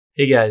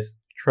Hey guys,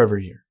 Trevor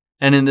here.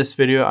 And in this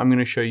video, I'm going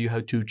to show you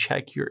how to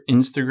check your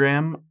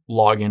Instagram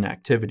login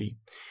activity.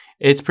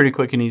 It's pretty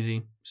quick and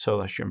easy, so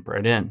let's jump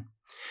right in.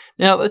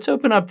 Now let's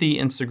open up the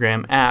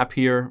Instagram app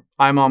here.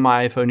 I'm on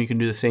my iPhone. You can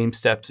do the same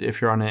steps if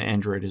you're on an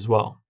Android as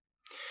well.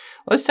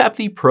 Let's tap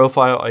the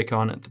profile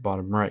icon at the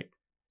bottom right.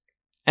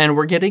 And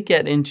we're going to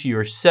get into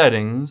your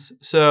settings.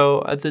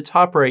 So at the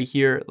top right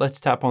here, let's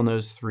tap on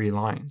those three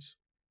lines.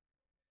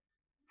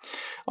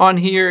 On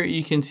here,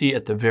 you can see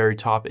at the very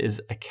top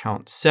is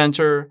Account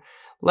Center.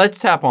 Let's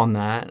tap on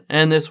that,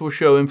 and this will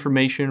show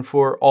information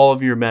for all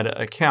of your Meta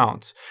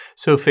accounts,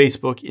 so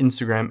Facebook,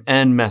 Instagram,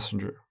 and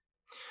Messenger.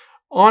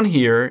 On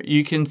here,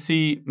 you can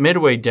see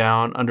midway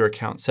down under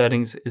Account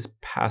Settings is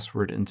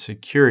Password and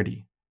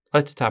Security.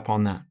 Let's tap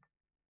on that.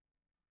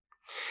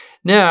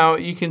 Now,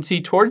 you can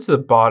see towards the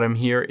bottom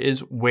here is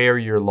where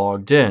you're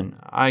logged in.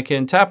 I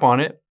can tap on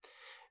it,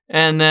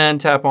 and then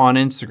tap on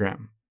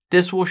Instagram.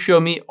 This will show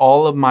me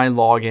all of my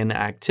login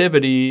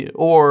activity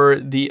or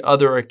the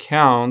other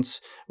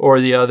accounts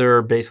or the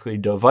other basically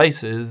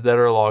devices that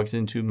are logged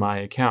into my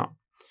account.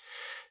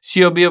 So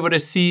you'll be able to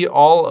see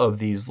all of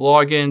these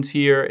logins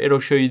here. It'll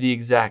show you the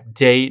exact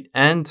date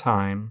and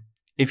time.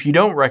 If you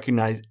don't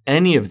recognize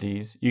any of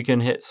these, you can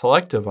hit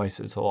select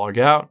devices to log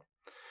out.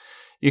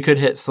 You could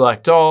hit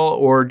select all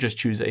or just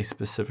choose a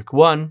specific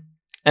one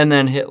and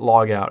then hit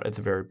log out at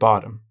the very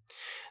bottom.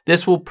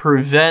 This will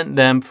prevent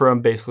them from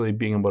basically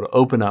being able to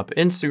open up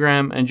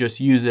Instagram and just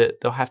use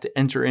it. They'll have to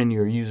enter in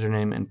your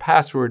username and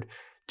password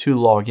to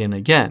log in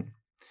again.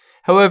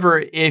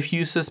 However, if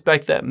you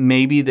suspect that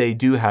maybe they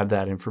do have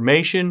that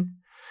information,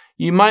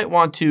 you might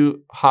want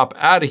to hop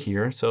out of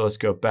here. So let's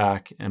go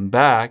back and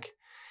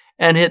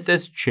hit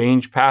this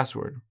change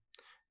password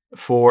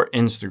for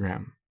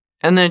Instagram.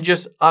 And then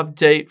just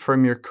update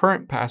from your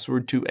current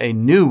password to a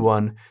new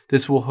one.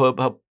 This will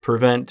help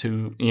prevent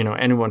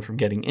anyone from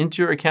getting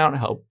into your account,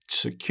 help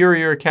secure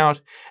your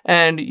account,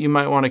 and you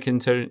might want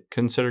to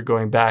consider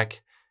going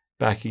back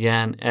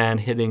again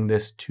and hitting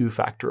this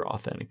two-factor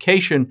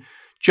authentication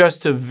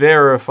just to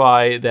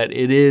verify that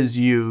it is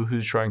you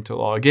who's trying to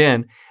log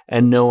in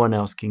and no one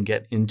else can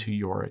get into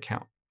your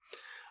account.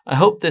 I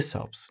hope this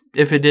helps.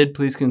 If it did,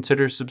 please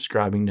consider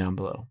subscribing down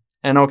below,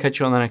 and I'll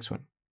catch you on the next one.